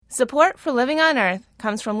Support for Living on Earth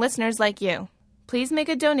comes from listeners like you. Please make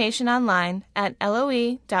a donation online at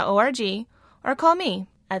loe.org or call me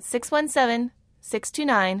at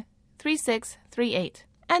 617-629-3638.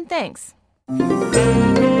 And thanks.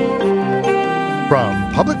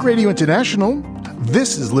 From Public Radio International,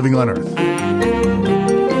 this is Living on Earth.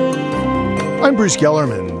 I'm Bruce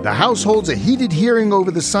Gellerman. The House holds a heated hearing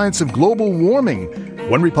over the science of global warming.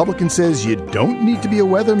 One Republican says you don't need to be a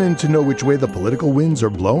weatherman to know which way the political winds are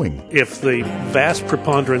blowing. If the vast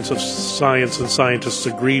preponderance of science and scientists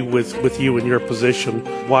agree with you in your position,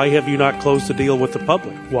 why have you not closed the deal with the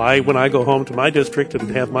public? Why, when I go home to my district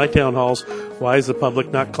and have my town halls, why is the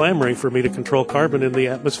public not clamoring for me to control carbon in the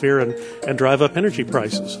atmosphere and drive up energy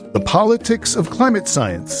prices? The politics of climate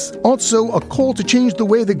science. Also, a call to change the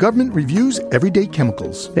way the government reviews everyday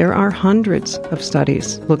chemicals. There are hundreds of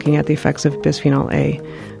studies looking at the effects of bisphenol A,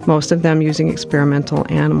 most of them using experimental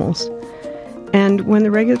animals. And when the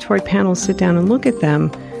regulatory panels sit down and look at them,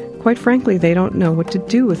 quite frankly, they don't know what to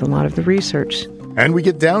do with a lot of the research. And we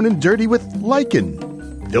get down and dirty with Lichen.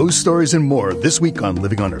 Those stories and more this week on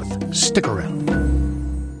Living on Earth. Stick around.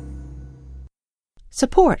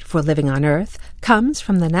 Support for Living on Earth comes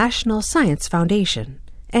from the National Science Foundation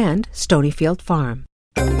and Stonyfield Farm.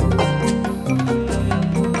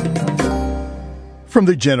 From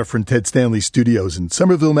the Jennifer and Ted Stanley studios in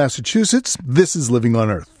Somerville, Massachusetts, this is Living on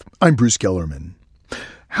Earth. I'm Bruce Gellerman.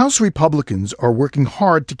 House Republicans are working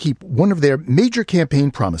hard to keep one of their major campaign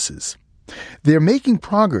promises. They're making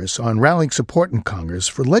progress on rallying support in Congress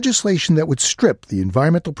for legislation that would strip the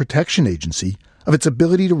Environmental Protection Agency of its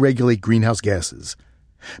ability to regulate greenhouse gases.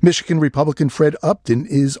 Michigan Republican Fred Upton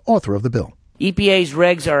is author of the bill. EPA's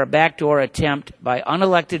regs are a backdoor attempt by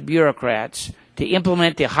unelected bureaucrats to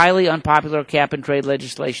implement the highly unpopular cap-and-trade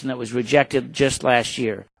legislation that was rejected just last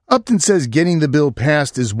year. Upton says getting the bill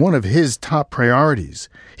passed is one of his top priorities.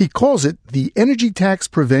 He calls it the Energy Tax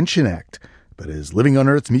Prevention Act. But as Living on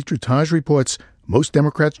Earth's Mitra Taj reports, most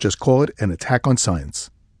Democrats just call it an attack on science.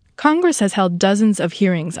 Congress has held dozens of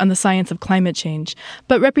hearings on the science of climate change,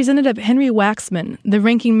 but Representative Henry Waxman, the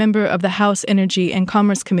ranking member of the House Energy and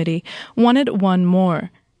Commerce Committee, wanted one more.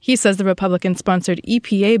 He says the Republican-sponsored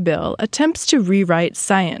EPA bill attempts to rewrite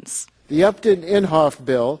science. The Upton-Inhofe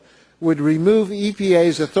bill would remove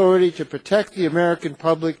EPA's authority to protect the American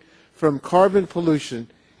public from carbon pollution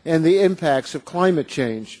and the impacts of climate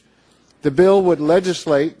change. The bill would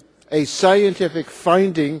legislate a scientific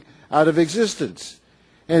finding out of existence,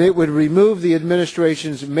 and it would remove the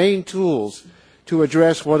administration's main tools to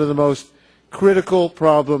address one of the most critical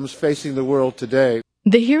problems facing the world today.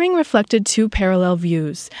 The hearing reflected two parallel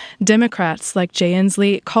views. Democrats, like Jay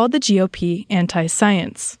Inslee, called the GOP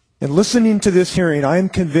anti-science. In listening to this hearing, I am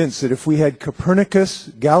convinced that if we had Copernicus,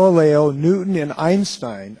 Galileo, Newton, and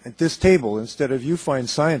Einstein at this table instead of you fine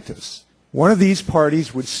scientists, one of these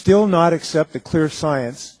parties would still not accept the clear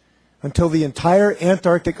science until the entire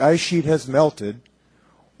Antarctic ice sheet has melted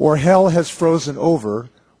or hell has frozen over,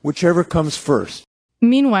 whichever comes first.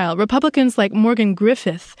 Meanwhile, Republicans like Morgan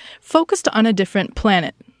Griffith focused on a different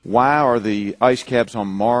planet. Why are the ice caps on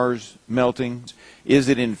Mars melting? Is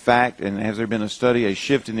it in fact, and has there been a study, a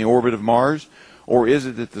shift in the orbit of Mars? Or is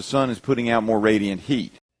it that the sun is putting out more radiant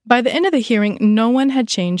heat? By the end of the hearing, no one had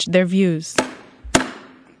changed their views.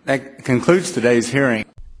 That concludes today's hearing.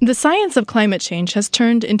 The science of climate change has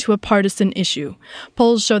turned into a partisan issue.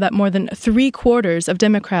 Polls show that more than 3/4 of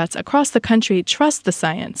Democrats across the country trust the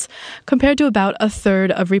science, compared to about a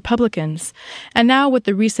third of Republicans. And now, with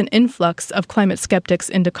the recent influx of climate skeptics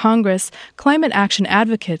into Congress, climate action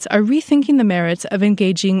advocates are rethinking the merits of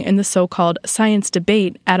engaging in the so-called science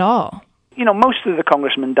debate at all. You know, most of the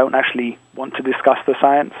congressmen don't actually want to discuss the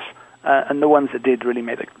science, and the ones that did really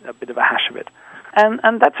made a bit of a hash of it.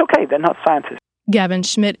 And that's okay, they're not scientists. Gavin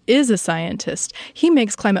Schmidt is a scientist. He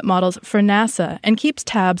makes climate models for NASA and keeps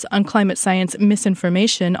tabs on climate science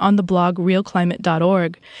misinformation on the blog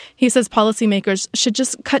realclimate.org. He says policymakers should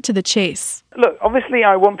just cut to the chase. Look, obviously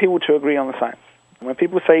I want people to agree on the science. When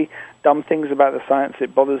people say dumb things about the science,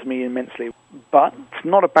 it bothers me immensely. But it's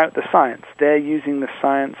not about the science. They're using the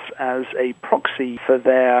science as a proxy for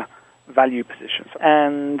their value positions.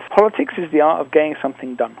 And politics is the art of getting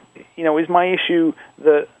something done. You know, is my issue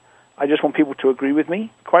that I just want people to agree with me?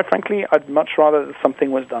 Quite frankly, I'd much rather that something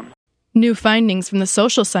was done. New findings from the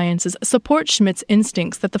social sciences support Schmidt's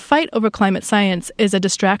instincts that the fight over climate science is a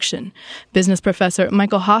distraction. Business professor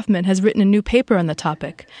Michael Hoffman has written a new paper on the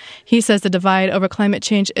topic. He says the divide over climate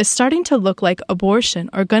change is starting to look like abortion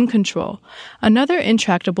or gun control, another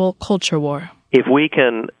intractable culture war. If we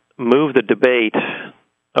can move the debate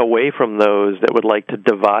away from those that would like to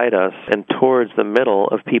divide us and towards the middle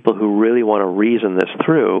of people who really want to reason this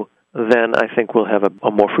through, then I think we'll have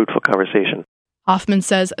a more fruitful conversation. Hoffman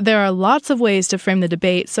says there are lots of ways to frame the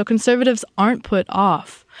debate so conservatives aren't put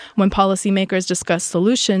off. When policymakers discuss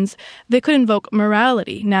solutions, they could invoke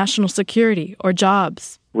morality, national security, or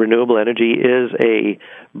jobs. Renewable energy is a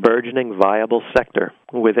burgeoning, viable sector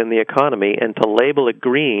within the economy, and to label it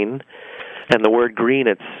green, and the word green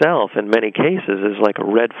itself in many cases is like a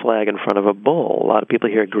red flag in front of a bull. A lot of people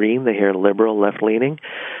hear green, they hear liberal, left-leaning.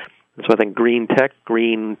 And so I think green tech,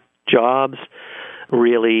 green jobs,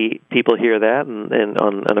 really people hear that and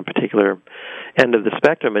on a particular end of the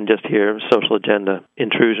spectrum and just hear social agenda,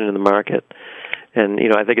 intrusion in the market. And,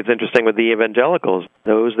 I think it's interesting with the evangelicals.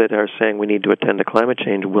 Those that are saying we need to attend to climate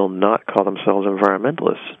change will not call themselves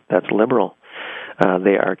environmentalists. That's liberal.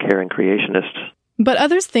 They are caring creationists. But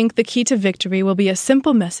others think the key to victory will be a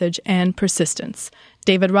simple message and persistence.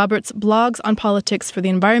 David Roberts blogs on politics for the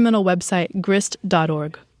environmental website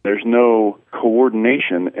grist.org. There's no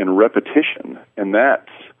coordination and repetition, and that's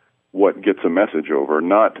what gets a message over,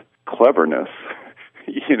 not cleverness.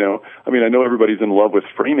 I know everybody's in love with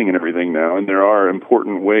framing and everything now, and there are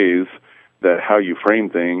important ways that how you frame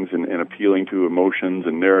things and appealing to emotions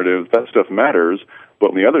and narratives, that stuff matters.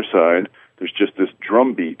 But on the other side, there's just this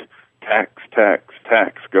drumbeat, tax, tax,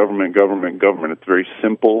 tax, government, government, government. It's very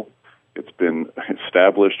simple. It's been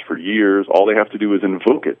established for years. All they have to do is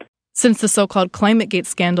invoke it. Since the so-called ClimateGate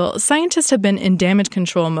scandal, scientists have been in damage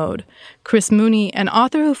control mode. Chris Mooney, an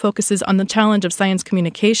author who focuses on the challenge of science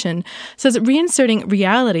communication, says reinserting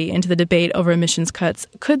reality into the debate over emissions cuts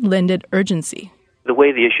could lend it urgency. The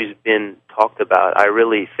way the issue's been talked about, I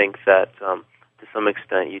really think that to some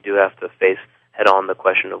extent you do have to face head-on the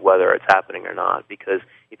question of whether it's happening or not, because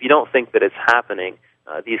if you don't think that it's happening,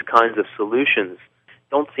 these kinds of solutions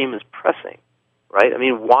don't seem as pressing, right? I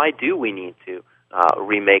mean, why do we need to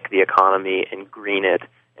remake the economy and green it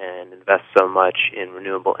and invest so much in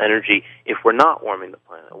renewable energy if we're not warming the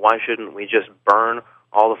planet? Why shouldn't we just burn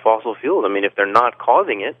all the fossil fuels? I mean, if they're not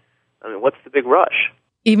causing it, what's the big rush?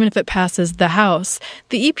 Even if it passes the House,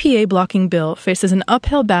 the EPA blocking bill faces an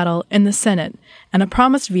uphill battle in the Senate and a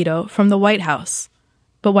promised veto from the White House.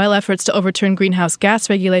 But while efforts to overturn greenhouse gas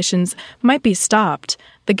regulations might be stopped,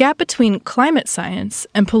 the gap between climate science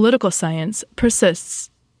and political science persists.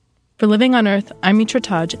 For Living on Earth, I'm Mitra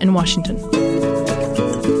Taj in Washington.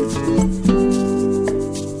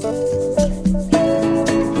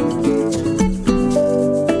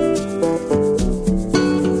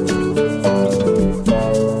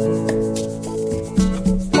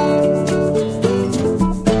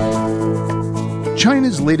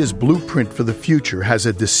 China's latest blueprint for the future has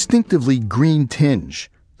a distinctively green tinge.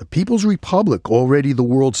 The People's Republic, already the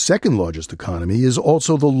world's second largest economy, is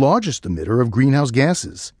also the largest emitter of greenhouse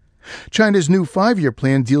gases. China's new 5-year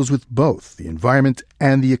plan deals with both the environment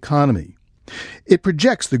and the economy. It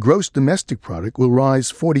projects the gross domestic product will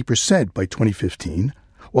rise 40% by 2015,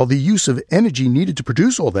 while the use of energy needed to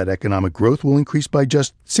produce all that economic growth will increase by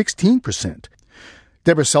just 16%.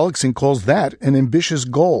 Deborah Seligson calls that an ambitious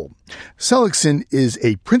goal. Seligson is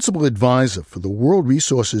a principal advisor for the World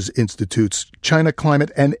Resources Institute's China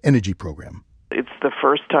Climate and Energy Program. It's the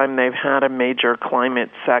first time they've had a major climate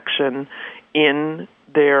section in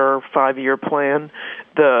their 5-year plan.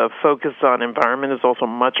 The focus on environment is also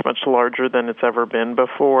much, much larger than it's ever been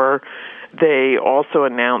before. They also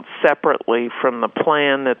announced separately from the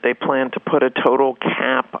plan that they plan to put a total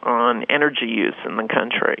cap on energy use in the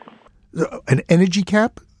country. An energy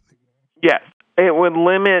cap? Yes. It would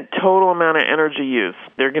limit total amount of energy use.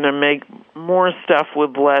 They're going to make more stuff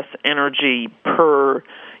with less energy per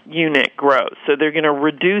unit growth. So they're going to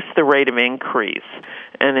reduce the rate of increase,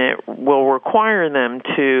 and it will require them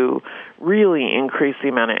to really increase the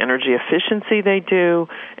amount of energy efficiency they do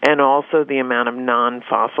and also the amount of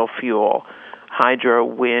non-fossil fuel, hydro,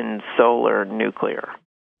 wind, solar, nuclear.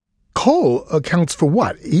 Coal accounts for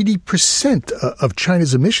what, 80% of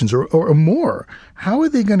China's emissions or more. How are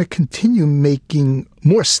they going to continue making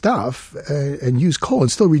more stuff and use coal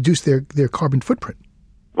and still reduce their carbon footprint?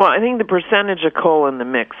 Well, I think the percentage of coal in the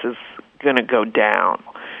mix is going to go down.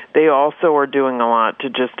 They also are doing a lot to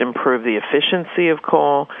just improve the efficiency of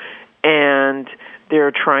coal, and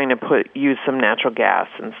they're trying to use some natural gas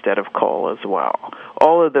instead of coal as well.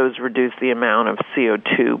 All of those reduce the amount of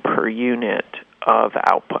CO2 per unit of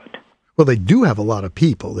output. Well, they do have a lot of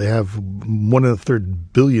people. They have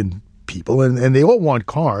 1.3 billion people, and they all want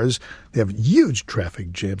cars. They have huge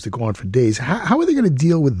traffic jams that go on for days. How are they going to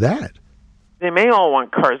deal with that? They may all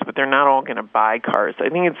want cars, but they're not all going to buy cars. I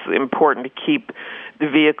think it's important to keep the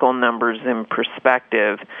vehicle numbers in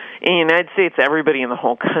perspective, in the United States, everybody in the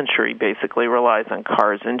whole country basically relies on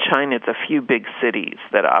cars. In China, it's a few big cities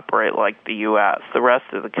that operate like the U.S. The rest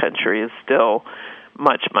of the country is still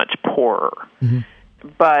much, much poorer. Mm-hmm.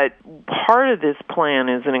 But part of this plan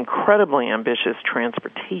is an incredibly ambitious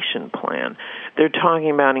transportation plan. They're talking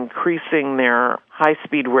about increasing their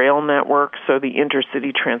high-speed rail network, so the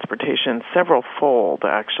intercity transportation, several-fold,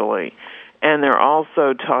 actually. And they're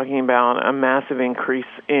also talking about a massive increase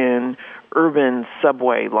in urban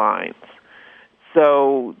subway lines.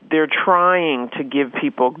 So they're trying to give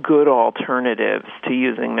people good alternatives to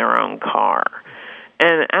using their own car.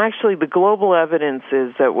 And actually, the global evidence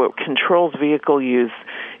is that what controls vehicle use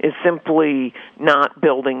is simply not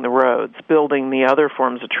building the roads, building the other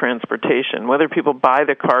forms of transportation. Whether people buy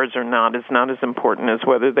the cars or not is not as important as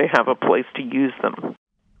whether they have a place to use them.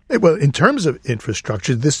 Well, in terms of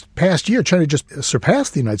infrastructure, this past year, China just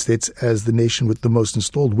surpassed the United States as the nation with the most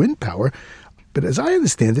installed wind power. But as I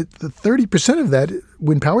understand it, the 30% of that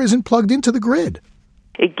wind power isn't plugged into the grid.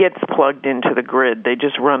 It gets plugged into the grid. They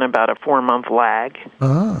just run about a 4-month lag.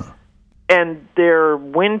 Ah. And their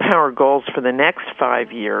wind power goals for the next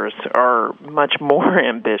 5 years are much more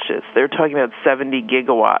ambitious. They're talking about 70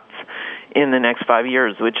 gigawatts in the next 5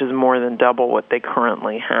 years, which is more than double what they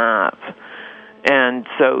currently have. And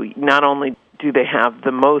so not only do they have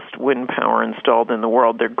the most wind power installed in the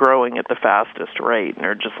world, they're growing at the fastest rate, and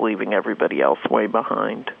they're just leaving everybody else way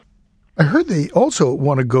behind. I heard they also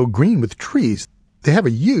want to go green with trees. They have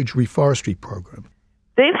a huge reforestry program.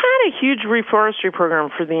 They've had a huge reforestry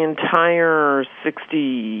program for the entire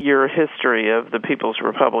 60-year history of the People's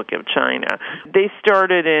Republic of China. They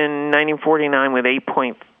started in 1949 with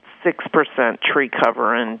 8.6% tree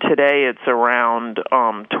cover, and today it's around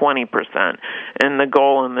 20%. And the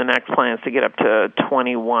goal in the next plan is to get up to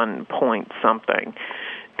 21 point something.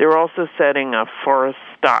 They're also setting a forest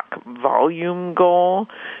stock volume goal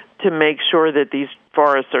to make sure that these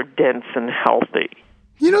forests are dense and healthy.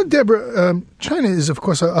 You know, Deborah, China is, of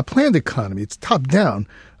course, a planned economy. It's top-down,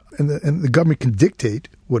 and the government can dictate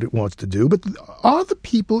what it wants to do. But are the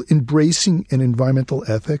people embracing an environmental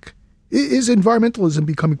ethic? Is environmentalism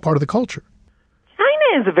becoming part of the culture?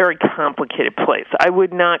 China is a very complicated place. I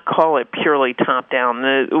would not call it purely top-down.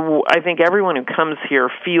 I think everyone who comes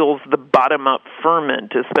here feels the bottom-up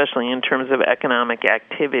ferment, especially in terms of economic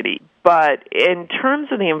activity. But in terms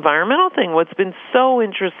of the environmental thing, what's been so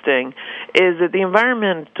interesting is that the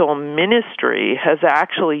environmental ministry has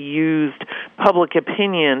actually used public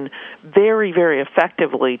opinion very, very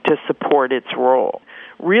effectively to support its role.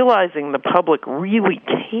 Realizing the public really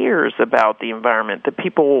cares about the environment, that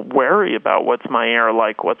people worry about what's my air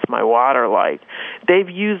like, what's my water like. They've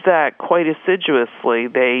used that quite assiduously.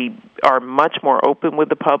 They are much more open with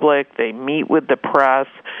the public. They meet with the press.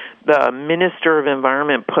 The Minister of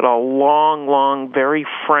Environment put a long, very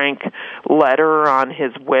frank letter on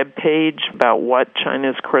his webpage about what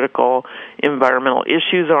China's critical environmental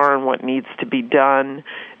issues are and what needs to be done.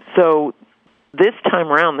 So this time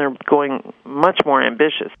around, they're going much more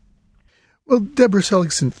ambitious. Well, Deborah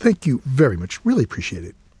Seligson, thank you very much. Really appreciate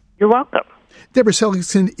it. You're welcome. Deborah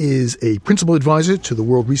Seligson is a principal advisor to the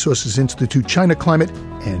World Resources Institute China Climate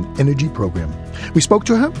and Energy Program. We spoke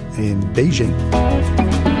to her in Beijing.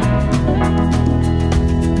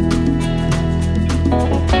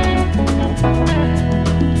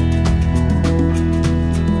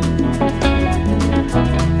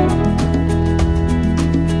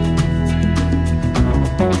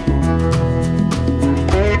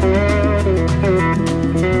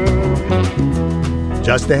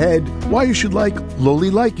 Just ahead, why you should like lowly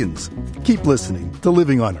lichens. Keep listening to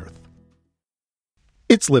Living on Earth.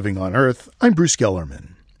 It's Living on Earth. I'm Bruce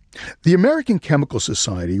Gellerman. The American Chemical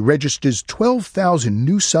Society registers 12,000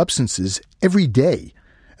 new substances every day,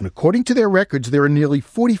 and according to their records, there are nearly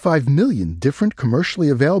 45 million different commercially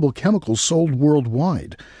available chemicals sold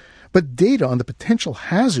worldwide. But data on the potential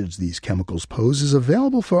hazards these chemicals pose is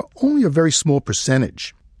available for only a very small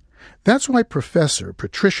percentage. That's why Professor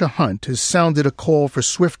Patricia Hunt has sounded a call for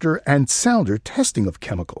swifter and sounder testing of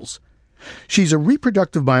chemicals. She's a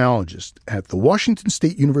reproductive biologist at the Washington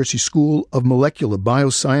State University School of Molecular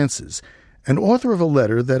Biosciences and author of a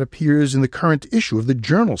letter that appears in the current issue of the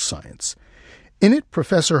journal Science. In it,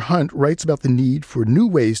 Professor Hunt writes about the need for new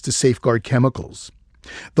ways to safeguard chemicals.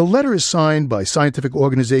 The letter is signed by scientific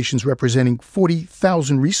organizations representing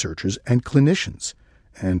 40,000 researchers and clinicians.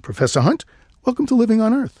 And Professor Hunt, welcome to Living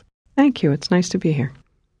on Earth. Thank you. It's nice to be here.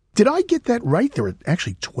 Did I get that right? There are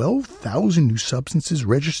actually 12,000 new substances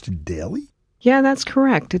registered daily? Yeah, that's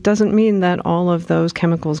correct. It doesn't mean that all of those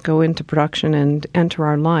chemicals go into production and enter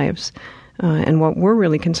our lives. And what we're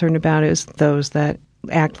really concerned about is those that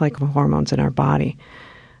act like hormones in our body.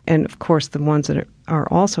 And, of course, the ones that are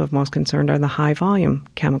also of most concern are the high-volume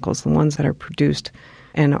chemicals, the ones that are produced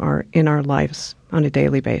and are in our lives on a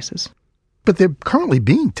daily basis. But they're currently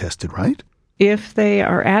being tested, right? If they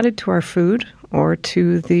are added to our food or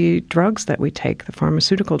to the drugs that we take, the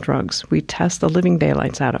pharmaceutical drugs, we test the living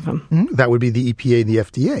daylights out of them. That would be the EPA and the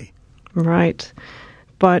FDA. Right.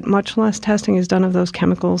 But much less testing is done of those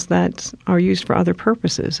chemicals that are used for other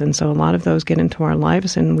purposes. And so a lot of those get into our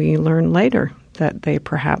lives, and we learn later that they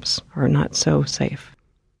perhaps are not so safe.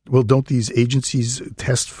 Well, don't these agencies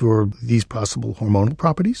test for these possible hormonal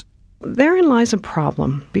properties? Therein lies a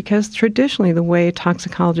problem, because traditionally the way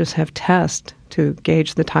toxicologists have tested to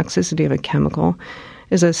gauge the toxicity of a chemical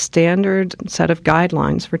is a standard set of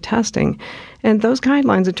guidelines for testing. And those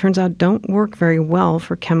guidelines, it turns out, don't work very well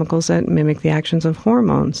for chemicals that mimic the actions of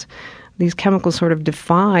hormones. These chemicals sort of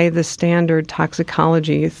defy the standard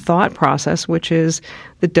toxicology thought process, which is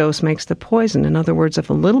the dose makes the poison. In other words, if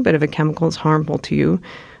a little bit of a chemical is harmful to you,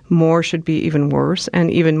 more should be even worse,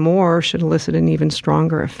 and even more should elicit an even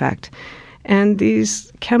stronger effect. And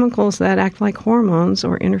these chemicals that act like hormones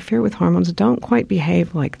or interfere with hormones don't quite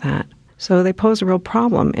behave like that. So they pose a real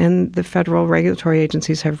problem, and the federal regulatory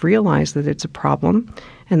agencies have realized that it's a problem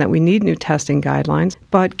and that we need new testing guidelines.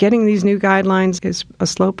 But getting these new guidelines is a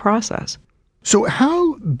slow process. So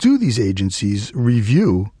how do these agencies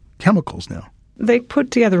review chemicals now? They put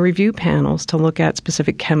together review panels to look at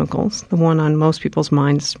specific chemicals. The one on most people's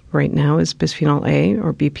minds right now is bisphenol A,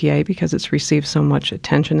 or BPA, because it's received so much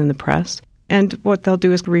attention in the press. And what they'll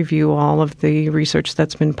do is review all of the research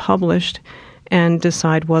that's been published and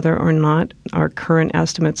decide whether or not our current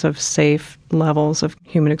estimates of safe levels of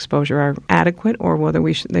human exposure are adequate or whether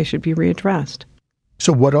they should be readdressed.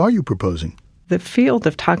 So what are you proposing? The field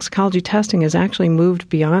of toxicology testing has actually moved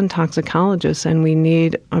beyond toxicologists, and we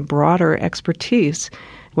need a broader expertise.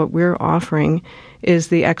 What we're offering is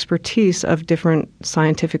the expertise of different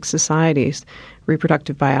scientific societies,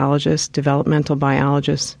 reproductive biologists, developmental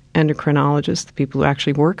biologists, endocrinologists, the people who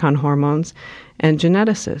actually work on hormones, and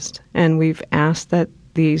geneticists. And we've asked that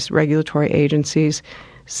these regulatory agencies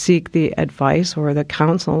seek the advice or the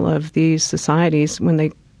counsel of these societies when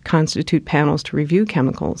they constitute panels to review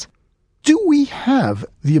chemicals. Do we have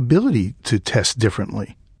the ability to test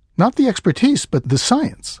differently? Not the expertise, but the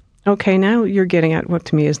science. Okay, now you're getting at what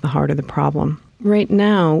to me is the heart of the problem. Right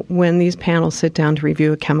now, when these panels sit down to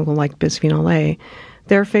review a chemical like bisphenol A,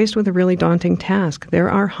 they're faced with a really daunting task. There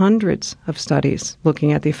are hundreds of studies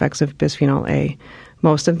looking at the effects of bisphenol A,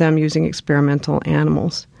 most of them using experimental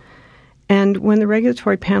animals. And when the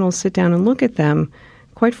regulatory panels sit down and look at them,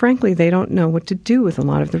 quite frankly, they don't know what to do with a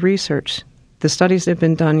lot of the research. The studies that have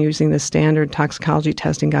been done using the standard toxicology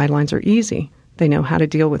testing guidelines are easy. They know how to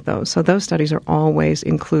deal with those. So those studies are always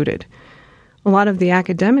included. A lot of the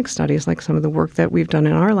academic studies, like some of the work that we've done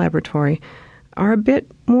in our laboratory, are a bit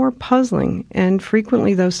more puzzling, and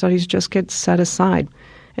frequently those studies just get set aside.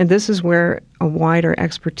 And this is where a wider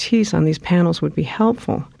expertise on these panels would be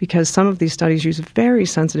helpful, because some of these studies use very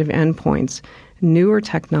sensitive endpoints, newer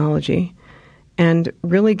technology, and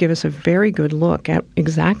really give us a very good look at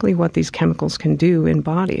exactly what these chemicals can do in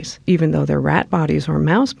bodies. Even though they're rat bodies or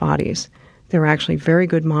mouse bodies, they're actually very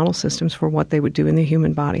good model systems for what they would do in the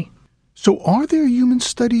human body. So are there human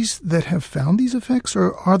studies that have found these effects,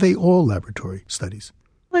 or are they all laboratory studies?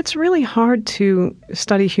 Well, it's really hard to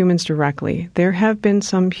study humans directly. There have been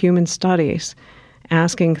some human studies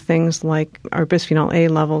asking things like, are bisphenol A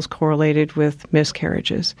levels correlated with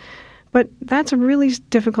miscarriages? But that's a really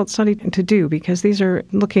difficult study to do, because these are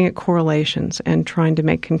looking at correlations and trying to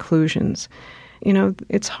make conclusions. You know,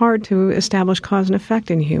 it's hard to establish cause and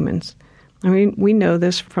effect in humans. I mean, we know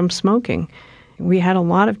this from smoking. We had a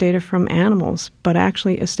lot of data from animals, but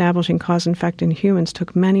actually establishing cause and effect in humans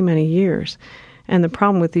took many, many years. And the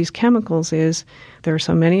problem with these chemicals is there are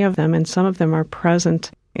so many of them, and some of them are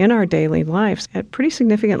present in our daily lives at pretty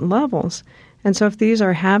significant levels. And so if these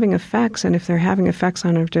are having effects, and if they're having effects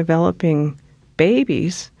on our developing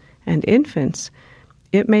babies and infants,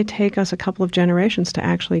 it may take us a couple of generations to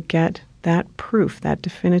actually get that proof, that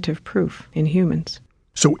definitive proof in humans.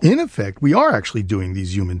 So in effect, we are actually doing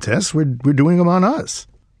these human tests. We're doing them on us.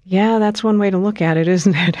 Yeah, that's one way to look at it,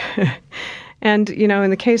 isn't it? And, you know,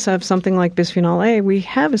 in the case of something like bisphenol A, we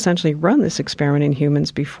have essentially run this experiment in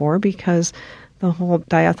humans before, because the whole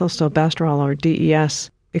diethylstilbestrol, or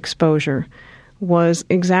DES, exposure was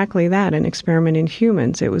exactly that, an experiment in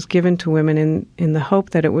humans. It was given to women in the hope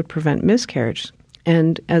that it would prevent miscarriage.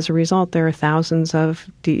 And as a result, there are thousands of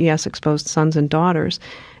DES-exposed sons and daughters.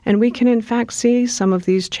 And we can, in fact, see some of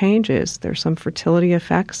these changes. There's some fertility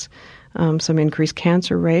effects. some increased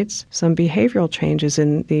cancer rates, some behavioral changes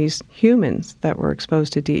in these humans that were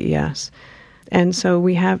exposed to DES. And so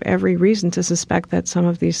we have every reason to suspect that some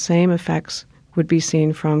of these same effects would be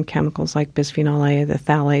seen from chemicals like bisphenol A, the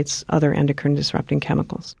phthalates, other endocrine-disrupting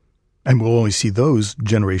chemicals. And we'll only see those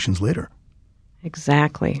generations later.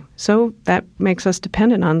 Exactly. So that makes us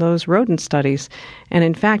dependent on those rodent studies. And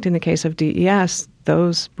in fact, in the case of DES,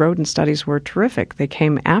 those rodent studies were terrific. They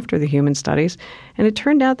came after the human studies, and it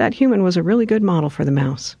turned out that human was a really good model for the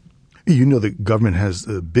mouse. You know the government has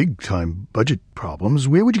big-time budget problems.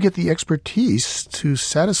 Where would you get the expertise to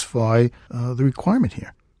satisfy the requirement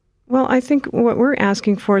here? Well, I think what we're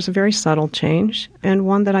asking for is a very subtle change, and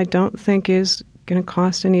one that I don't think is going to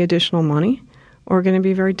cost any additional money or going to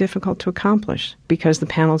be very difficult to accomplish, because the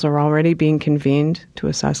panels are already being convened to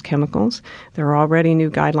assess chemicals. There are already new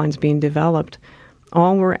guidelines being developed.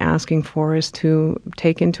 All we're asking for is to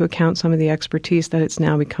take into account some of the expertise that it's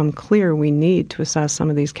now become clear we need to assess some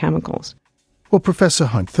of these chemicals. Well, Professor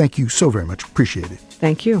Hunt, thank you so very much. Appreciate it.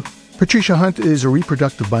 Thank you. Patricia Hunt is a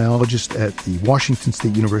reproductive biologist at the Washington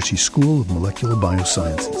State University School of Molecular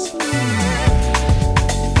Biosciences.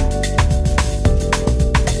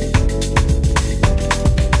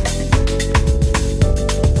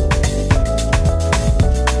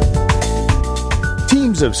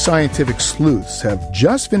 Teams of scientific sleuths have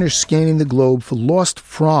just finished scanning the globe for lost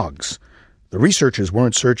frogs. The researchers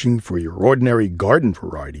weren't searching for your ordinary garden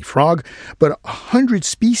variety frog, but 100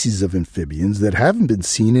 species of amphibians that haven't been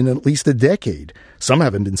seen in at least a decade. Some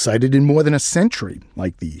haven't been sighted in more than a century,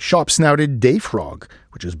 like the sharp-snouted day frog,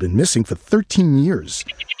 which has been missing for 13 years.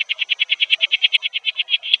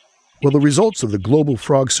 Well, the results of the Global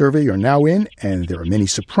Frog Survey are now in, and there are many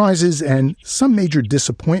surprises and some major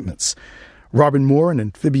disappointments. Robin Moore, an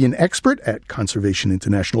amphibian expert at Conservation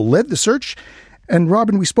International, led the search. And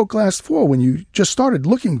Robin, we spoke last fall when you just started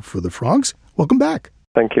looking for the frogs. Welcome back.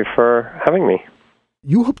 Thank you for having me.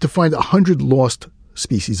 You hope to find 100 lost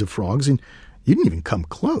species of frogs, and you didn't even come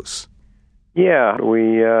close. Yeah,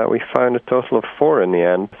 we found a total of 4 in the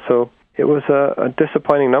end, so it was a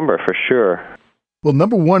disappointing number for sure. Well,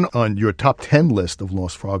 number 1 on your top 10 list of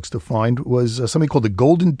lost frogs to find was something called the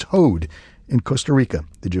golden toad in Costa Rica.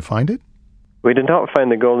 Did you find it? We did not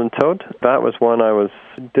find the golden toad. That was one I was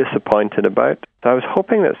disappointed about. I was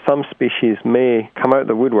hoping that some species may come out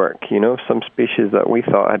the woodwork, some species that we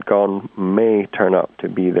thought had gone may turn up to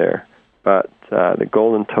be there. But the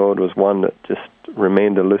golden toad was one that just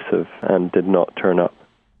remained elusive and did not turn up.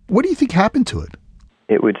 What do you think happened to it?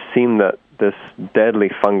 It would seem that this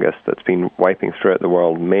deadly fungus that's been wiping throughout the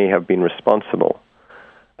world may have been responsible.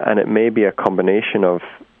 And it may be a combination of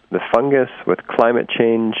the fungus with climate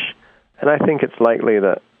change. And I think it's likely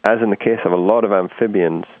that, as in the case of a lot of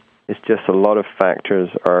amphibians, it's just a lot of factors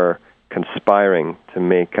are conspiring to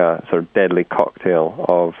make a sort of deadly cocktail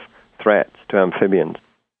of threats to amphibians.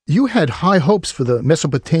 You had high hopes for the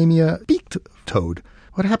Mesopotamia beaked toad.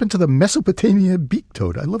 What happened to the Mesopotamia beaked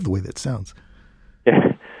toad? I love the way that sounds.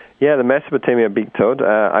 Yeah, the Mesopotamia beaked toad,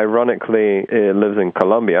 ironically, it lives in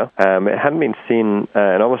Colombia. It hadn't been seen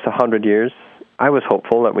in almost 100 years. I was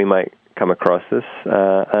hopeful that we might come across this,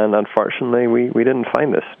 and unfortunately we didn't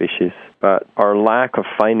find this species. But our lack of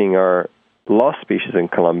finding our lost species in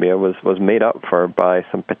Colombia was made up for by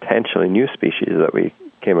some potentially new species that we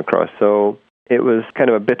came across. So it was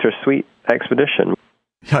kind of a bittersweet expedition.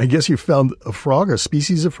 Yeah, I guess you found a frog, a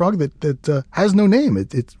species of frog that has no name.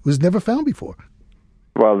 It was never found before.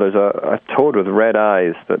 Well, there's a toad with red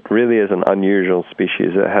eyes that really is an unusual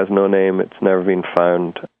species. It has no name. It's never been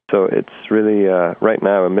found. So it's really, right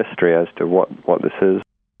now, a mystery as to what this is.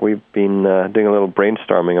 We've been doing a little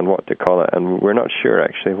brainstorming on what to call it, and we're not sure,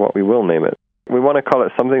 actually, what we will name it. We want to call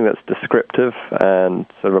it something that's descriptive and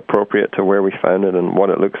sort of appropriate to where we found it and what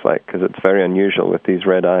it looks like, because it's very unusual with these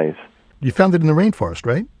red eyes. You found it in the rainforest,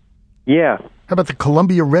 right? Yeah. How about the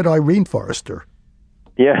Columbia red-eye rainforester?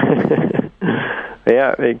 Yeah.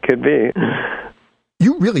 Yeah, it could be.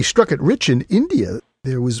 You really struck it rich in India.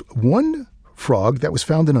 There was one frog that was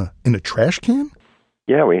found in a trash can?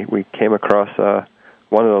 Yeah, we came across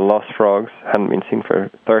one of the lost frogs, hadn't been seen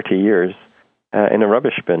for 30 years, in a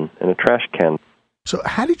rubbish bin, in a trash can. So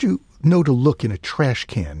how did you know to look in a trash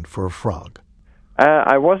can for a frog?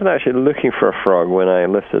 I wasn't actually looking for a frog when I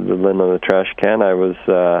lifted the lid on the trash can. I was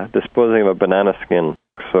disposing of a banana skin,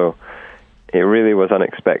 so it really was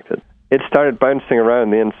unexpected. It started bouncing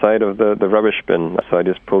around the inside of the rubbish bin, so I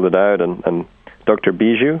just pulled it out, and Dr.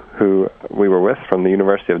 Bijou, who we were with from the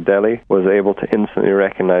University of Delhi, was able to instantly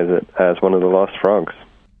recognize it as one of the lost frogs.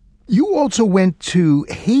 You also went to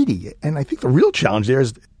Haiti, and I think the real challenge there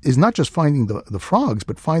is not just finding the frogs,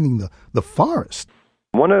 but finding the forest.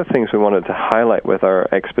 One of the things we wanted to highlight with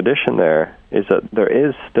our expedition there is that there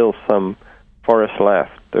is still some forest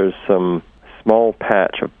left. There's some small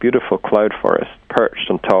patch of beautiful cloud forest perched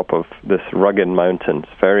on top of this rugged mountains,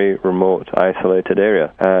 very remote, isolated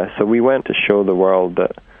area. So we went to show the world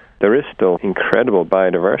that there is still incredible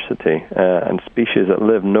biodiversity and species that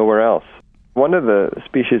live nowhere else. One of the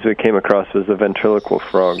species we came across was the ventriloquial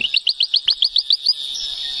frog.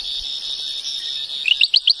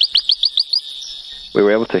 We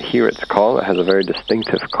were able to hear its call. It has a very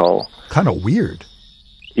distinctive call. Kind of weird.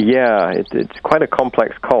 Yeah, it's quite a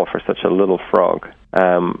complex call for such a little frog.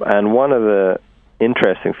 And one of the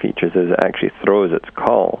interesting features is it actually throws its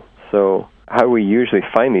call. So how we usually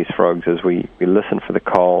find these frogs is we listen for the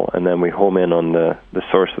call and then we home in on the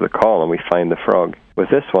source of the call and we find the frog. With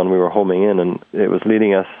this one, we were homing in and it was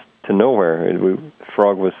leading us to nowhere. The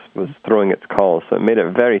frog was throwing its call, so it made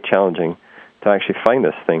it very challenging to actually find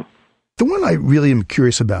this thing. The one I really am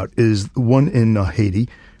curious about is the one in Haiti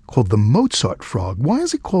called the Mozart frog. Why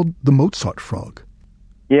is it called the Mozart frog?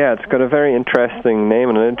 Yeah, it's got a very interesting name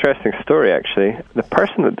and an interesting story, actually. The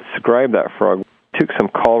person that described that frog took some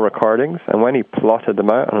call recordings, and when he plotted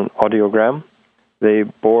them out on an audiogram, they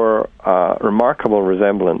bore a remarkable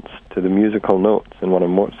resemblance to the musical notes in one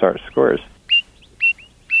of Mozart's scores.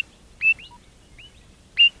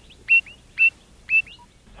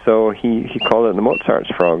 So he called it the Mozart's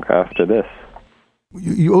frog after this.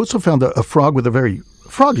 You also found a frog with a very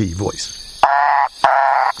froggy voice.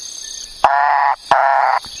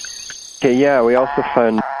 Okay, yeah, we also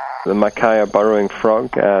found the Makaya burrowing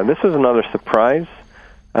frog. This was another surprise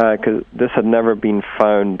because this had never been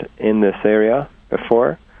found in this area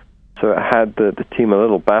before. So it had the team a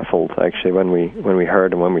little baffled, actually, when we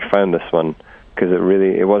heard and when we found this one, because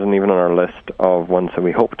it wasn't even on our list of ones that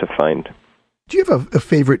we hoped to find. Do you have a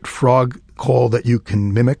favorite frog call that you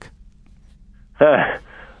can mimic? There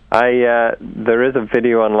is a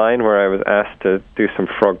video online where I was asked to do some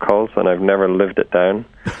frog calls, and I've never lived it down.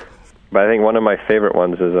 But I think one of my favorite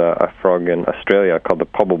ones is a frog in Australia called the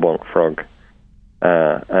pobblebonk frog.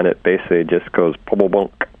 And it basically just goes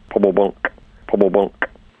pobblebonk, pobblebonk, pobblebonk.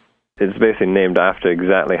 It's basically named after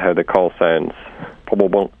exactly how the call sounds.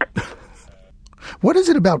 Pobblebonk. What is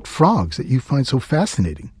it about frogs that you find so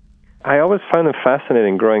fascinating? I always found them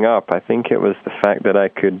fascinating growing up. I think it was the fact that I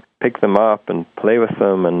could pick them up and play with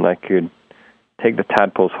them, and I could take the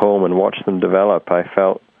tadpoles home and watch them develop. I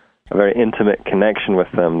felt a very intimate connection with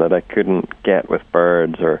them that I couldn't get with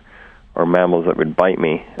birds or mammals that would bite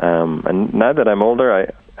me. And now that I'm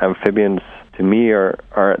older, amphibians, to me, are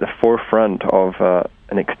at the forefront of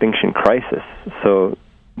an extinction crisis. So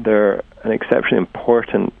they're an exceptionally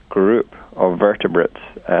important group of vertebrates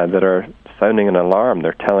that are sounding an alarm.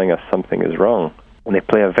 They're telling us something is wrong. And they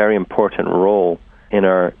play a very important role in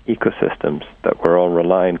our ecosystems that we're all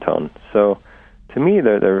reliant on. So to me,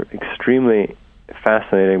 they're extremely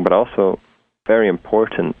fascinating, but also very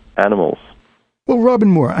important animals. Well, Robin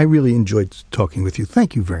Moore, I really enjoyed talking with you.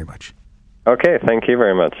 Thank you very much. Okay, thank you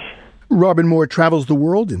very much. Robin Moore travels the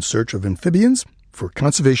world in search of amphibians for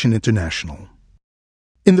Conservation International.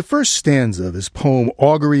 In the first stanza of his poem,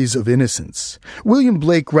 Auguries of Innocence, William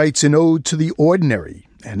Blake writes an ode to the ordinary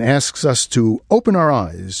and asks us to open our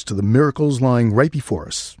eyes to the miracles lying right before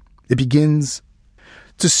us. It begins,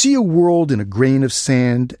 "To see a world in a grain of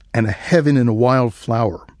sand and a heaven in a wild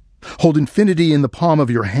flower. Hold infinity in the palm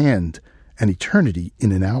of your hand and eternity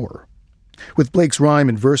in an hour." With Blake's rhyme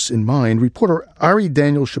and verse in mind, reporter Ari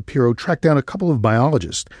Daniel Shapiro tracked down a couple of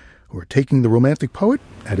biologists who are taking the romantic poet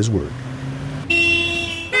at his word.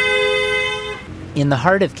 In the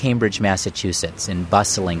heart of Cambridge, Massachusetts, in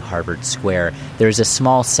bustling Harvard Square, there's a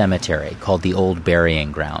small cemetery called the Old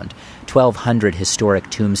Burying Ground. 1,200 historic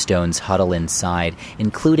tombstones huddle inside,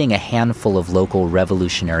 including a handful of local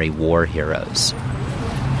Revolutionary War heroes.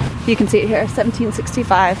 You can see it here,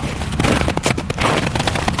 1765.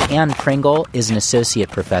 Anne Pringle is an associate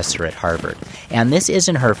professor at Harvard, and this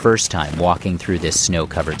isn't her first time walking through this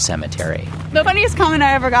snow-covered cemetery. The funniest comment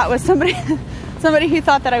I ever got was somebody who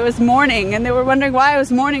thought that I was mourning, and they were wondering why I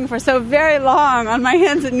was mourning for so very long on my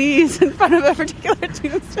hands and knees in front of a particular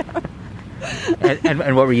tombstone.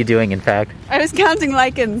 And what were you doing, in fact? I was counting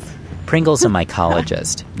lichens. Pringle's a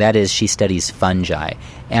mycologist. That is, she studies fungi.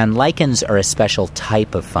 And lichens are a special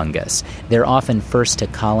type of fungus. They're often first to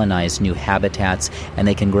colonize new habitats, and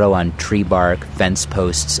they can grow on tree bark, fence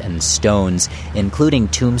posts, and stones, including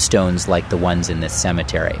tombstones like the ones in this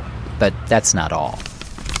cemetery. But that's not all.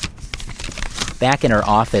 Back in her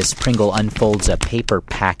office, Pringle unfolds a paper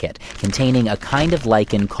packet containing a kind of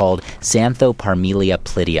lichen called Xanthoparmelia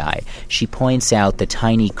plittii. She points out the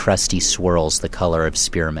tiny, crusty swirls the color of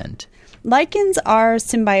spearmint. Lichens are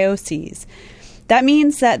symbioses. That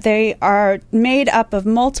means that they are made up of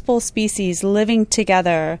multiple species living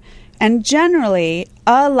together. And generally,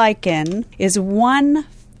 a lichen is one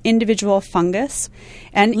individual fungus,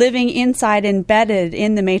 and living inside, embedded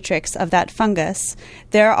in the matrix of that fungus,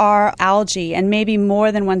 there are algae, and maybe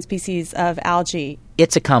more than one species of algae.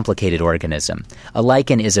 It's a complicated organism. A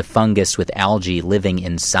lichen is a fungus with algae living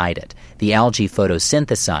inside it. The algae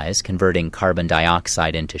photosynthesize, converting carbon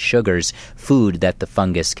dioxide into sugars, food that the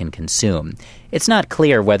fungus can consume. It's not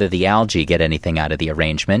clear whether the algae get anything out of the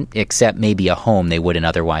arrangement, except maybe a home they wouldn't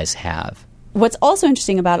otherwise have. What's also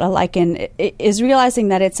interesting about a lichen is realizing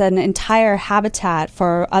that it's an entire habitat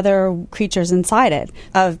for other creatures inside it,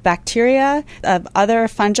 of bacteria, of other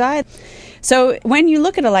fungi. So when you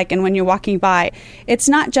look at a lichen, when you're walking by, it's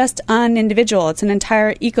not just an individual, it's an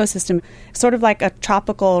entire ecosystem, sort of like a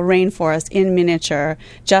tropical rainforest in miniature,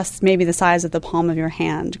 just maybe the size of the palm of your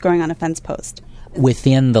hand, growing on a fence post.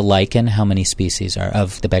 Within the lichen, how many species are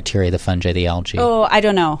of the bacteria, the fungi, the algae? Oh, I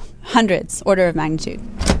don't know. Hundreds, order of magnitude.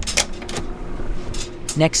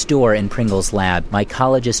 Next door in Pringle's lab,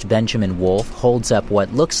 mycologist Benjamin Wolfe holds up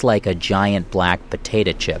what looks like a giant black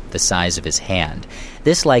potato chip the size of his hand.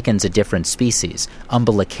 This lichen's a different species,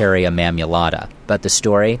 Umbilicaria mammulata, but the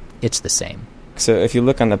story, it's the same. So if you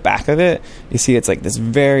look on the back of it, you see it's like this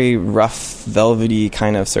very rough, velvety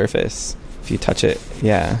kind of surface. If you touch it,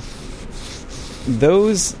 yeah.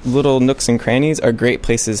 Those little nooks and crannies are great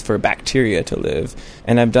places for bacteria to live.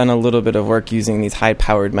 And I've done a little bit of work using these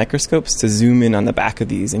high-powered microscopes to zoom in on the back of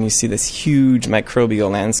these, and you see this huge microbial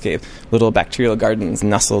landscape, little bacterial gardens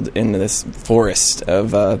nestled into this forest of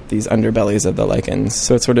these underbellies of the lichens.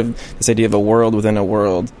 So it's sort of this idea of a world within a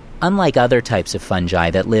world. Unlike other types of fungi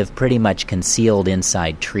that live pretty much concealed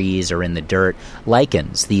inside trees or in the dirt,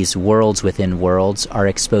 lichens, these worlds within worlds, are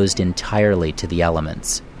exposed entirely to the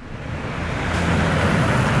elements.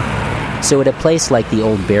 So at a place like the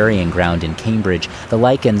old burying ground in Cambridge, the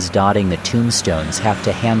lichens dotting the tombstones have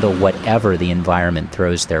to handle whatever the environment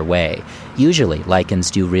throws their way. Usually,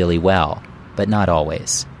 lichens do really well, but not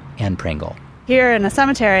always. Anne Pringle. Here in a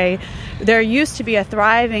cemetery, there used to be a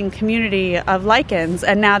thriving community of lichens,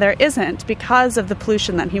 and now there isn't because of the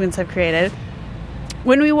pollution that humans have created.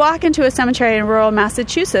 When we walk into a cemetery in rural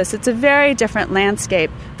Massachusetts, it's a very different landscape.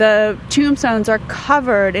 The tombstones are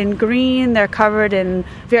covered in green, they're covered in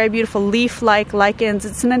very beautiful leaf-like lichens.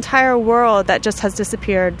 It's an entire world that just has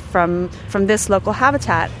disappeared from this local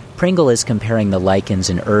habitat. Pringle is comparing the lichens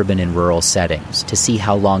in urban and rural settings to see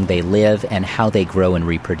how long they live and how they grow and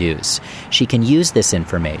reproduce. She can use this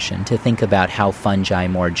information to think about how fungi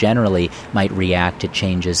more generally might react to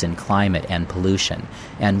changes in climate and pollution,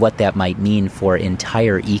 and what that might mean for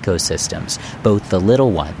entire ecosystems, both the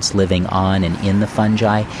little ones living on and in the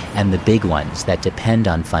fungi and the big ones that depend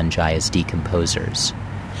on fungi as decomposers.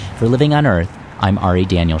 For Living on Earth, I'm Ari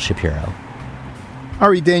Daniel Shapiro.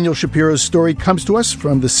 Ari Daniel Shapiro's story comes to us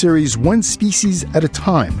from the series One Species at a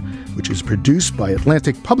Time, which is produced by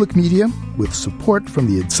Atlantic Public Media with support from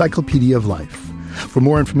the Encyclopedia of Life. For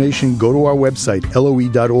more information, go to our website,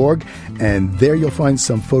 loe.org, and there you'll find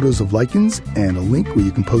some photos of lichens and a link where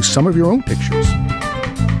you can post some of your own pictures.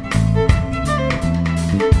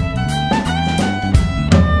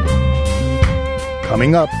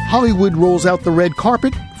 Coming up, Hollywood rolls out the red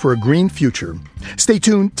carpet for a green future. Stay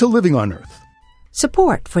tuned to Living on Earth.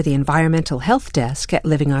 Support for the Environmental Health Desk at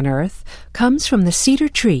Living on Earth comes from the Cedar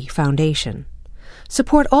Tree Foundation.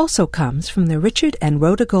 Support also comes from the Richard and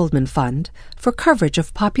Rhoda Goldman Fund for coverage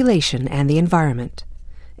of population and the environment,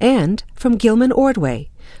 and from Gilman Ordway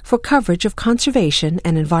for coverage of conservation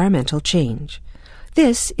and environmental change.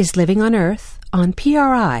 This is Living on Earth on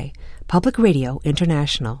PRI, Public Radio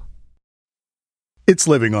International. It's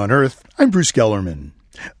Living on Earth. I'm Bruce Gellerman.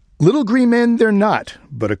 Little green men, they're not,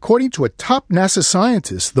 but according to a top NASA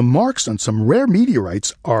scientist, the marks on some rare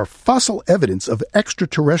meteorites are fossil evidence of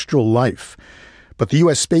extraterrestrial life. But the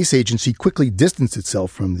U.S. Space Agency quickly distanced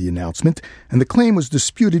itself from the announcement, and the claim was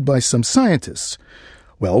disputed by some scientists.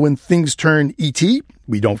 Well, when things turn E.T.,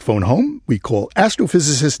 we don't phone home. We call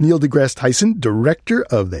astrophysicist Neil deGrasse Tyson, director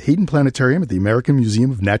of the Hayden Planetarium at the American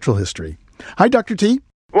Museum of Natural History. Hi, Dr. T.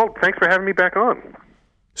 Well, thanks for having me back on.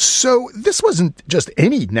 So this wasn't just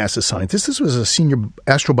any NASA scientist. This was a senior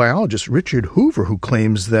astrobiologist, Richard Hoover, who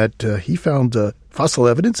claims that he found fossil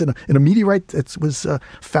evidence in a meteorite that was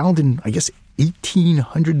found in, I guess,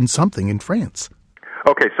 1800 and something in France.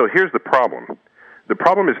 Okay, so here's the problem. The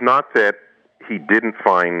problem is not that he didn't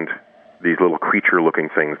find these little creature-looking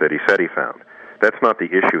things that he said he found. That's not the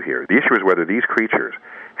issue here. The issue is whether these creatures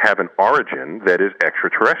have an origin that is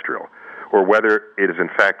extraterrestrial, or whether it is in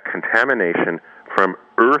fact contamination from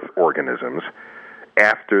Earth organisms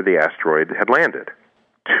after the asteroid had landed.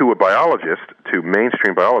 To a biologist, to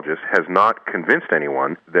mainstream biologists, has not convinced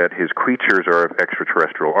anyone that his creatures are of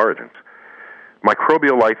extraterrestrial origins.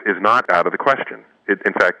 Microbial life is not out of the question.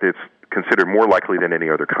 In fact, it's considered more likely than any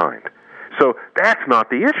other kind. So that's not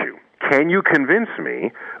the issue. Can you convince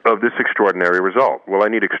me of this extraordinary result? Well, I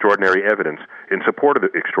need extraordinary evidence in support of the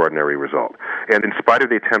extraordinary result. And in spite of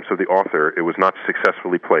the attempts of the author, it was not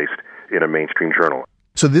successfully placed in a mainstream journal.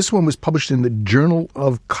 So this one was published in the Journal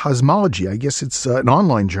of Cosmology. I guess it's an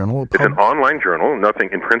online journal. It's an online journal. Nothing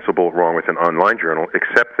in principle wrong with an online journal,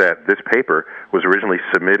 except that this paper was originally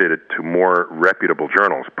submitted to more reputable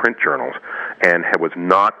journals, print journals, and was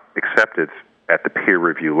not accepted at the peer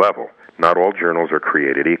review level. Not all journals are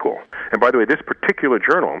created equal. And by the way, this particular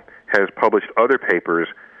journal has published other papers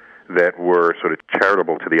that were sort of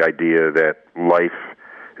charitable to the idea that life,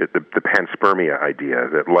 the panspermia idea,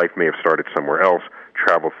 that life may have started somewhere else,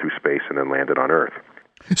 traveled through space, and then landed on Earth.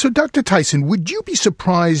 So, Dr. Tyson, would you be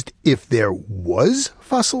surprised if there was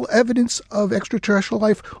fossil evidence of extraterrestrial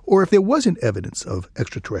life, or if there wasn't evidence of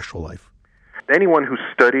extraterrestrial life? Anyone who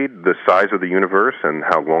studied the size of the universe and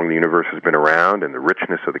how long the universe has been around and the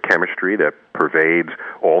richness of the chemistry that pervades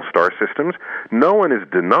all star systems, no one is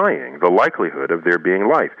denying the likelihood of there being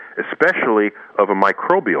life, especially of a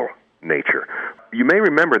microbial nature. You may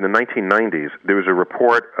remember in the 1990s, there was a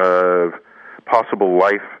report of possible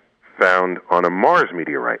life found on a Mars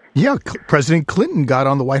meteorite. Yeah, President Clinton got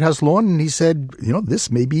on the White House lawn and he said, this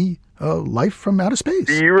may be life from outer space.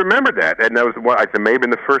 You remember that, and that was it may have been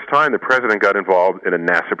the first time the president got involved in a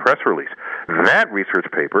NASA press release. That research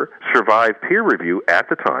paper survived peer review at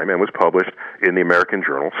the time and was published in the American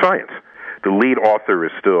journal Science. The lead author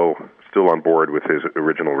is still on board with his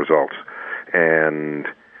original results, and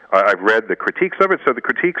I've read the critiques of it. So the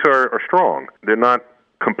critiques are strong. They're not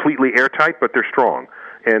completely airtight, but they're strong.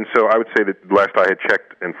 And so I would say that last I had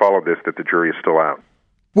checked and followed this, that the jury is still out.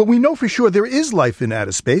 Well, we know for sure there is life in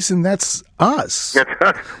outer space, and that's us. That's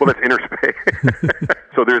us. Well, that's inner space.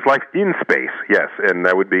 So there's life in space, yes, and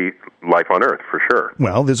that would be life on Earth for sure.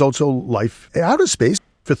 Well, there's also life in outer space.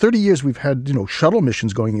 For 30 years, we've had shuttle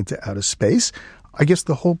missions going into outer space. I guess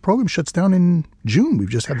the whole program shuts down in June. We've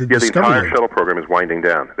just had the Discovery. The entire shuttle program is winding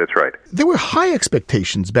down. That's right. There were high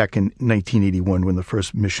expectations back in 1981 when the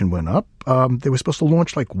first mission went up. They were supposed to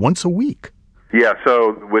launch once a week. Yeah,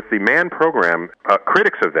 so with the manned program,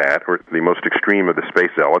 critics of that, or the most extreme of the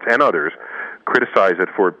space zealots and others, criticize it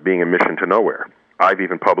for being a mission to nowhere. I've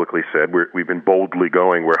even publicly said we've been boldly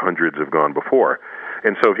going where hundreds have gone before.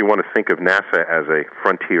 And so if you want to think of NASA as a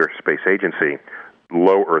frontier space agency,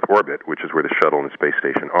 low Earth orbit, which is where the shuttle and the space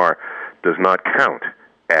station are, does not count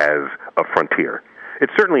as a frontier.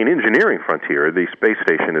 It's certainly an engineering frontier. The space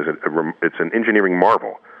station is it's an engineering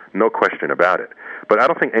marvel, no question about it. But I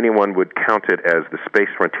don't think anyone would count it as the space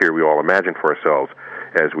frontier we all imagine for ourselves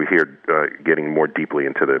as we hear getting more deeply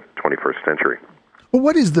into the 21st century. Well,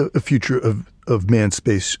 what is the future of manned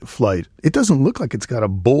space flight? It doesn't look like it's got a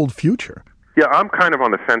bold future. Yeah, I'm kind of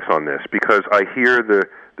on the fence on this because I hear the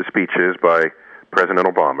speeches by President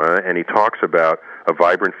Obama, and he talks about a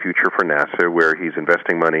vibrant future for NASA where he's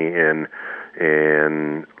investing money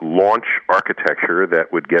in launch architecture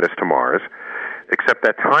that would get us to Mars, except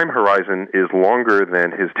that time horizon is longer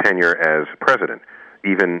than his tenure as president,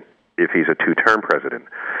 even if he's a two-term president.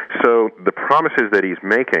 So the promises that he's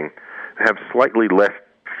making have slightly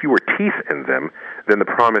fewer teeth in them than the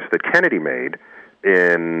promise that Kennedy made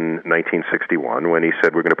in 1961 when he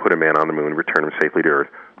said we're going to put a man on the moon, return him safely to Earth,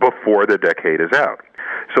 before the decade is out.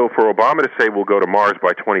 So for Obama to say we'll go to Mars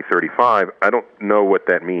by 2035, I don't know what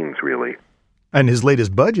that means, really. And his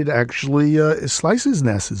latest budget actually slices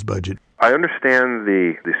NASA's budget. I understand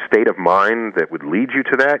the state of mind that would lead you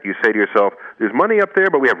to that. You say to yourself, there's money up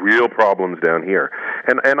there, but we have real problems down here.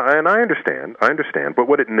 And I understand, but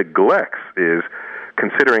what it neglects is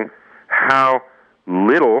considering how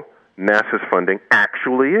little NASA's funding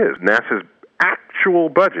actually is. NASA's actual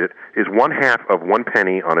budget is 1/2 of 1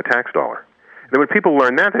 penny on a tax dollar. Then when people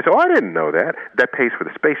learn that, they say, I didn't know that. That pays for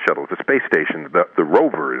the space shuttles, the space stations, the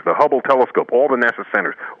rovers, the Hubble telescope, all the NASA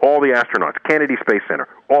centers, all the astronauts, Kennedy Space Center,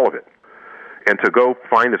 all of it. And to go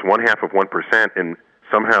find this 1/2 of 1% and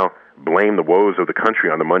somehow blame the woes of the country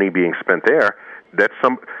on the money being spent there,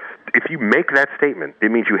 if you make that statement,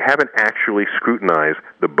 it means you haven't actually scrutinized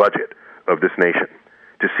the budget of this nation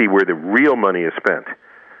to see where the real money is spent.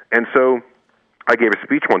 And so I gave a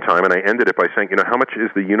speech one time, and I ended it by saying, how much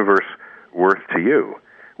is the universe worth to you?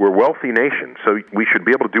 We're a wealthy nation, so we should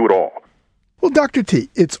be able to do it all. Well, Dr. T,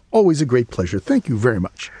 it's always a great pleasure. Thank you very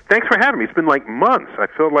much. Thanks for having me. It's been like months. I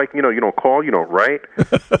feel like, you don't call, you don't write.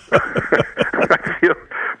 But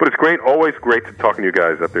it's great, always great to talk to you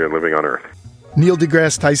guys up there living on Earth. Neil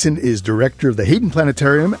deGrasse Tyson is director of the Hayden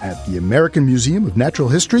Planetarium at the American Museum of Natural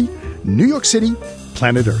History, New York City,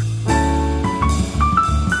 planet Earth.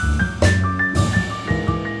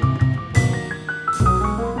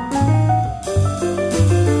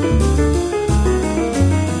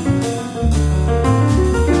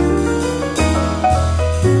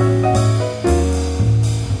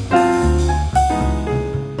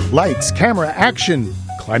 Lights, camera, action,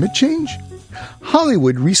 climate change?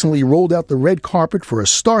 Hollywood recently rolled out the red carpet for a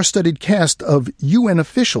star-studded cast of UN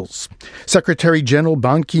officials. Secretary General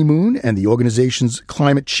Ban Ki-moon and the organization's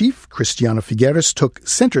climate chief, Christiana Figueres, took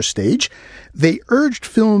center stage. They urged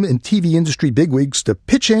film and TV industry bigwigs to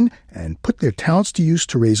pitch in and put their talents to use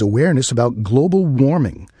to raise awareness about global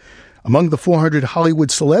warming. Among the 400 Hollywood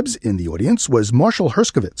celebs in the audience was Marshall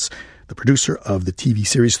Herskovitz, the producer of the TV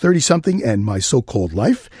series 30-something and My So-Called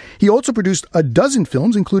Life. He also produced a dozen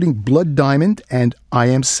films, including Blood Diamond and I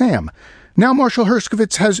Am Sam. Now Marshall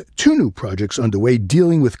Herskovitz has two new projects underway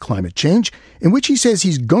dealing with climate change, in which he says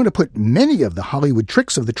he's going to put many of the Hollywood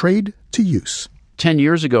tricks of the trade to use. 10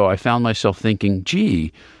 years ago, I found myself thinking,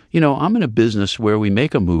 gee, I'm in a business where we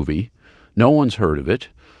make a movie, no one's heard of it.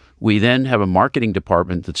 We then have a marketing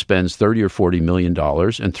department that spends $30 or $40 million,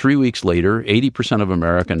 and 3 weeks later, 80% of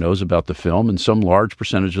America knows about the film, and some large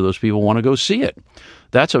percentage of those people want to go see it.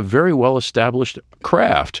 That's a very well-established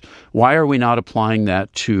craft. Why are we not applying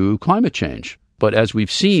that to climate change? But as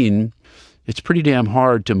we've seen, it's pretty damn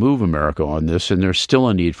hard to move America on this, and there's still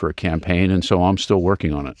a need for a campaign, and so I'm still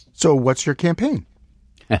working on it. So what's your campaign?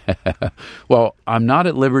 Well, I'm not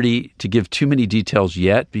at liberty to give too many details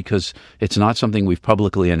yet because it's not something we've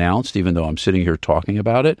publicly announced, even though I'm sitting here talking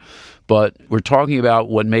about it. But we're talking about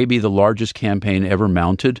what may be the largest campaign ever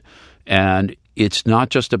mounted. And it's not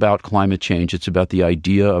just about climate change. It's about the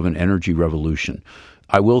idea of an energy revolution.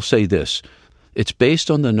 I will say this. It's based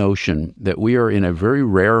on the notion that we are in a very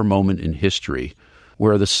rare moment in history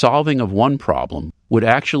where the solving of one problem would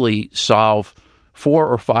actually solve 4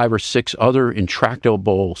 or 5 or 6 other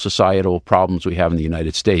intractable societal problems we have in the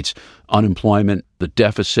United States: unemployment, the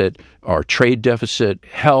deficit, our trade deficit,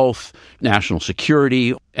 health, national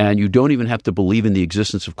security. And you don't even have to believe in the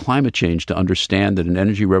existence of climate change to understand that an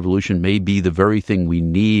energy revolution may be the very thing we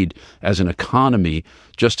need as an economy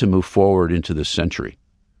just to move forward into this century.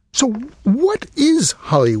 So what is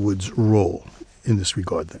Hollywood's role in this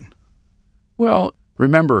regard then? Well,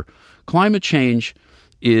 remember, climate change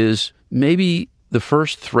is maybe the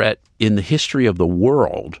first threat in the history of the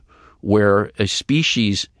world where a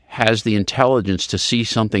species has the intelligence to see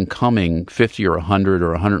something coming 50 or 100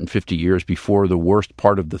 or 150 years before the worst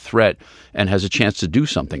part of the threat and has a chance to do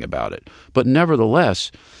something about it. But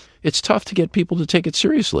nevertheless, it's tough to get people to take it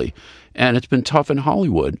seriously. And it's been tough in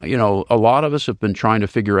Hollywood. A lot of us have been trying to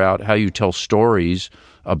figure out how you tell stories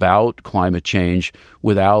about climate change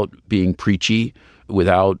without being preachy,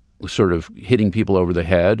 without sort of hitting people over the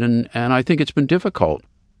head, and I think it's been difficult.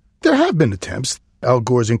 There have been attempts. Al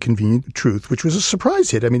Gore's Inconvenient Truth, which was a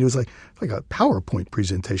surprise hit. I mean, it was like a PowerPoint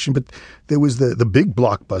presentation, but there was the big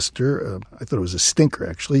blockbuster. I thought it was a stinker,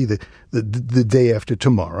 actually, the Day After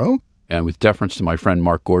Tomorrow. And with deference to my friend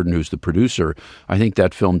Mark Gordon, who's the producer, I think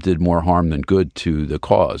that film did more harm than good to the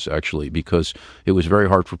cause, actually, because it was very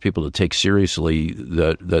hard for people to take seriously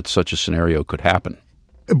that such a scenario could happen.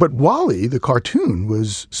 But WALL-E, the cartoon,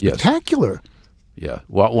 was spectacular. Yes. Yeah.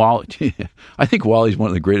 Well, I think WALL-E is one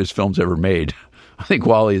of the greatest films ever made. I think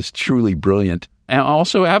WALL-E is truly brilliant. And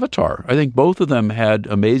also Avatar. I think both of them had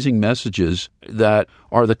amazing messages that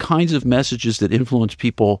are the kinds of messages that influence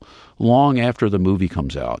people long after the movie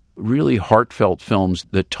comes out. Really heartfelt films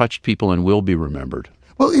that touched people and will be remembered.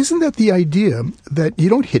 Well, isn't that the idea that you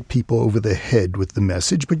don't hit people over the head with the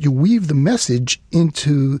message, but you weave the message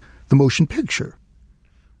into the motion picture?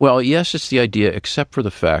 Well, yes, it's the idea, except for the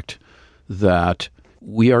fact that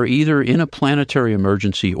we are either in a planetary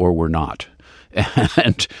emergency or we're not.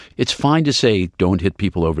 And it's fine to say don't hit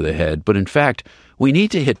people over the head, but in fact, we need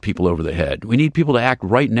to hit people over the head. We need people to act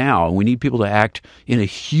right now, and we need people to act in a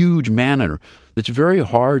huge manner. It's very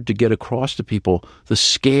hard to get across to people the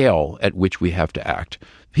scale at which we have to act.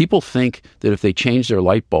 People think that if they change their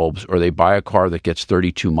light bulbs or they buy a car that gets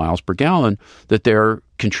 32 miles per gallon, that they're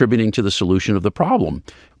contributing to the solution of the problem.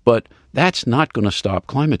 But that's not going to stop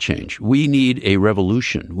climate change. We need a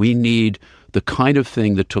revolution. We need the kind of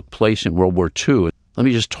thing that took place in World War II. Let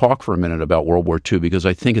me just talk for a minute about World War II because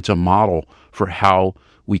I think it's a model for how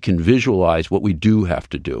we can visualize what we do have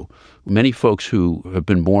to do. Many folks who have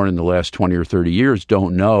been born in the last 20 or 30 years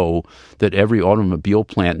don't know that every automobile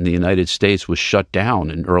plant in the United States was shut down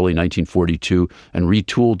in early 1942 and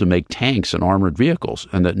retooled to make tanks and armored vehicles,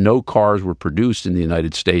 and that no cars were produced in the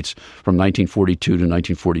United States from 1942 to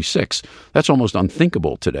 1946. That's almost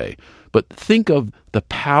unthinkable today. But think of the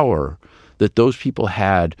power that those people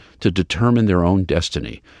had to determine their own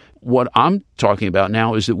destiny. What I'm talking about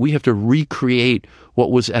now is that we have to recreate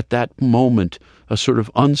what was at that moment a sort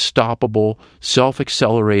of unstoppable,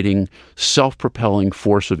 self-accelerating, self-propelling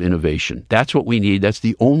force of innovation. That's what we need. That's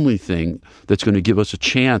the only thing that's going to give us a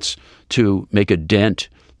chance to make a dent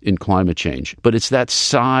in climate change. But it's that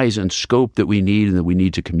size and scope that we need and that we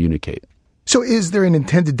need to communicate. So is there an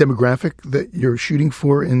intended demographic that you're shooting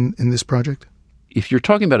for in this project? If you're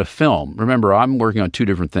talking about a film, remember, I'm working on two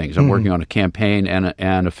different things. I'm working on a campaign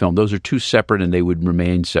and a film. Those are two separate, and they would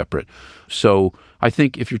remain separate. So I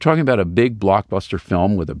think if you're talking about a big blockbuster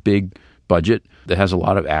film with a big budget that has a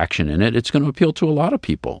lot of action in it, it's going to appeal to a lot of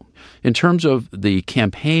people. In terms of the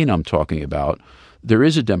campaign I'm talking about, there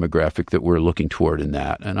is a demographic that we're looking toward in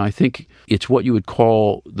that. And I think it's what you would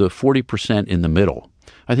call the 40% in the middle.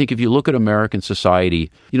 I think if you look at American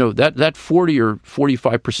society, that 40 or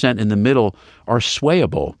 45% in the middle are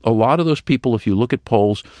swayable. A lot of those people, if you look at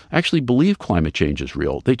polls, actually believe climate change is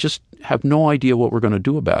real. They just have no idea what we're going to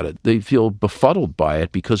do about it. They feel befuddled by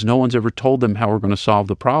it because no one's ever told them how we're going to solve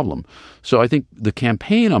the problem. So I think the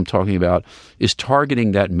campaign I'm talking about is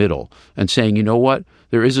targeting that middle and saying, you know what,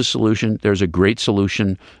 there is a solution, there's a great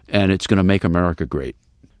solution, and it's going to make America great.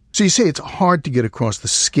 So you say it's hard to get across the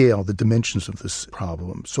scale, the dimensions of this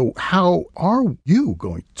problem. So how are you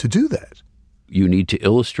going to do that? You need to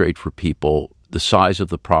illustrate for people the size of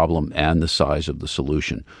the problem and the size of the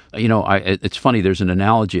solution. It's funny, there's an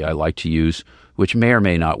analogy I like to use, which may or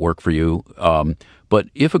may not work for you. But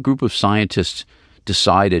if a group of scientists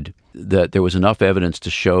decided that there was enough evidence to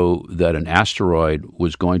show that an asteroid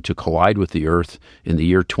was going to collide with the Earth in the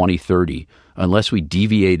year 2030, unless we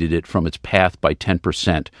deviated it from its path by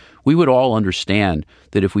 10%, we would all understand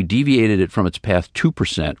that if we deviated it from its path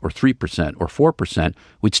 2% or 3% or 4%,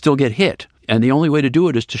 we'd still get hit. And the only way to do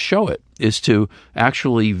it is to show it, is to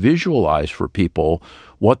actually visualize for people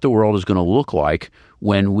what the world is going to look like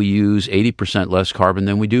when we use 80% less carbon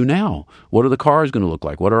than we do now. What are the cars going to look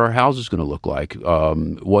like? What are our houses going to look like?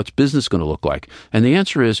 What's business going to look like? And the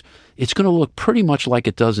answer is, it's going to look pretty much like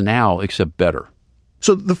it does now, except better.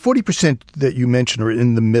 So the 40% that you mentioned are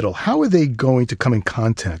in the middle. How are they going to come in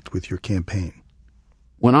contact with your campaign?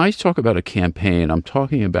 When I talk about a campaign, I'm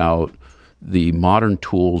talking about the modern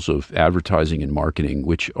tools of advertising and marketing,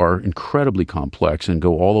 which are incredibly complex and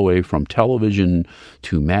go all the way from television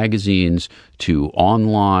to magazines to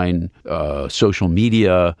online, social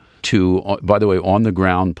media, to, by the way,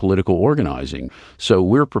 on-the-ground political organizing. So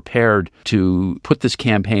we're prepared to put this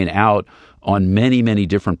campaign out on many, many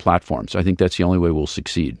different platforms. I think that's the only way we'll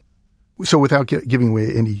succeed. So without giving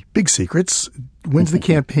away any big secrets, when's the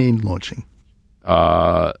campaign launching?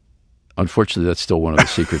 Unfortunately, that's still one of the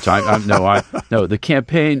secrets. No, the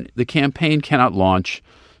campaign cannot launch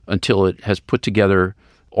until it has put together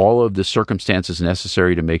all of the circumstances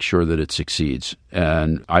necessary to make sure that it succeeds.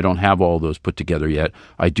 And I don't have all those put together yet.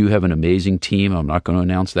 I do have an amazing team. I'm not going to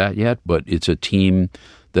announce that yet, but it's a team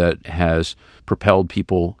that has propelled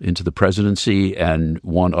people into the presidency and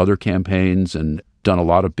won other campaigns and done a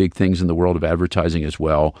lot of big things in the world of advertising as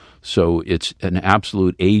well. So it's an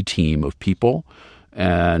absolute A-team of people,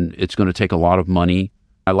 and it's going to take a lot of money.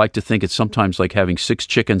 I like to think it's sometimes like having 6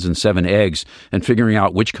 chickens and 7 eggs and figuring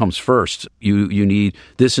out which comes first. You need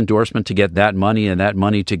this endorsement to get that money and that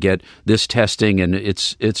money to get this testing, and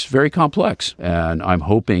it's very complex. And I'm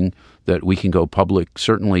hoping that we can go public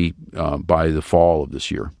certainly by the fall of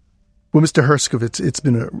this year. Well, Mr. Herskovits, it's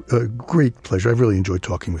been a great pleasure. I've really enjoyed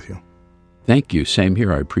talking with you. Thank you. Same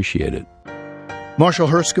here. I appreciate it. Marshall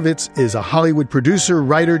Herskovits is a Hollywood producer,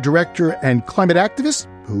 writer, director, and climate activist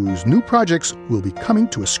whose new projects will be coming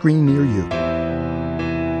to a screen near you.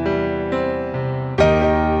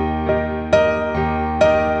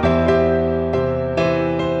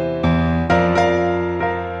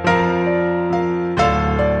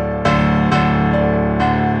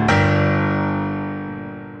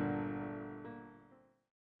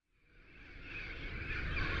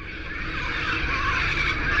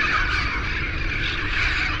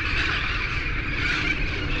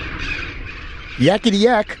 Yakety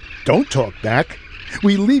yak, don't talk back.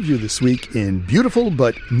 We leave you this week in beautiful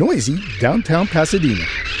but noisy downtown Pasadena.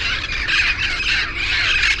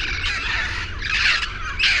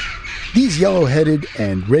 These yellow-headed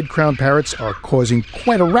and red-crowned parrots are causing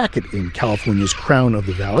quite a racket in California's Crown of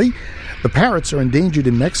the Valley. The parrots are endangered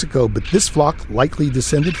in Mexico, but this flock likely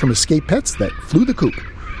descended from escaped pets that flew the coop.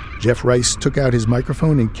 Jeff Rice took out his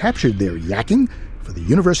microphone and captured their yakking for the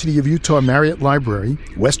University of Utah Marriott Library,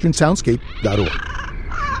 westernsoundscape.org.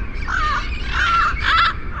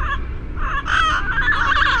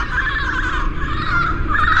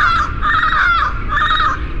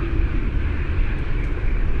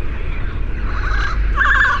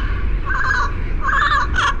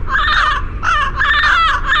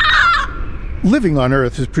 Living on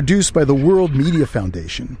Earth is produced by the World Media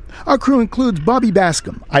Foundation. Our crew includes Bobby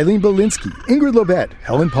Bascom, Eileen Belinsky, Ingrid Lobet,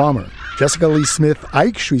 Helen Palmer, Jessica Lee Smith,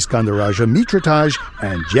 Ike Sriskandaraja, Mitra Taj,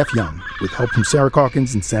 and Jeff Young, with help from Sarah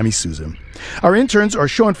Calkins and Sammy Souza. Our interns are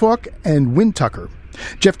Sean Falk and Wynn Tucker.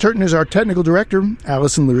 Jeff Turton is our technical director.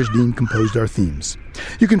 Allison Lirish-Dean composed our themes.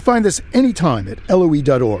 You can find us anytime at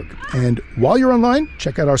LOE.org. And while you're online,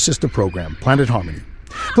 check out our sister program, Planet Harmony.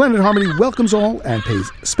 Planet Harmony welcomes all and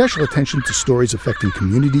pays special attention to stories affecting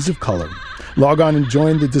communities of color. Log on and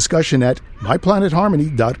join the discussion at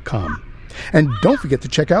myplanetharmony.com. And don't forget to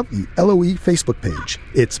check out the LOE Facebook page.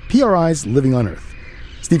 It's PRI's Living on Earth.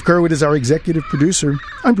 Steve Curwood is our executive producer.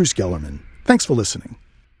 I'm Bruce Gellerman. Thanks for listening.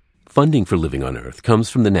 Funding for Living on Earth comes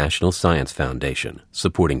from the National Science Foundation,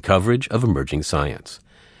 supporting coverage of emerging science.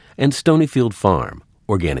 And Stonyfield Farm,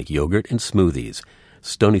 organic yogurt and smoothies.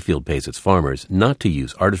 Stonyfield pays its farmers not to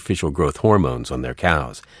use artificial growth hormones on their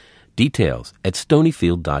cows. Details at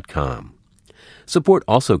stonyfield.com. Support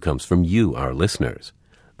also comes from you, our listeners.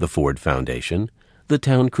 The Ford Foundation, the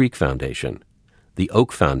Town Creek Foundation, the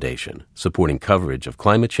Oak Foundation, supporting coverage of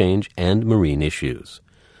climate change and marine issues.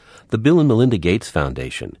 The Bill and Melinda Gates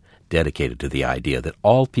Foundation, dedicated to the idea that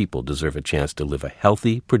all people deserve a chance to live a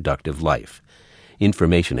healthy, productive life.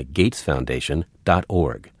 Information at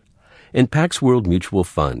gatesfoundation.org. And Pax World Mutual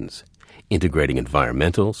Funds, integrating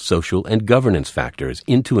environmental, social, and governance factors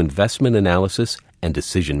into investment analysis and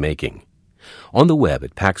decision-making. On the web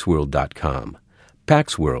at paxworld.com.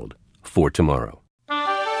 Pax World, for tomorrow.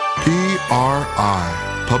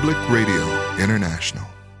 PRI, Public Radio International.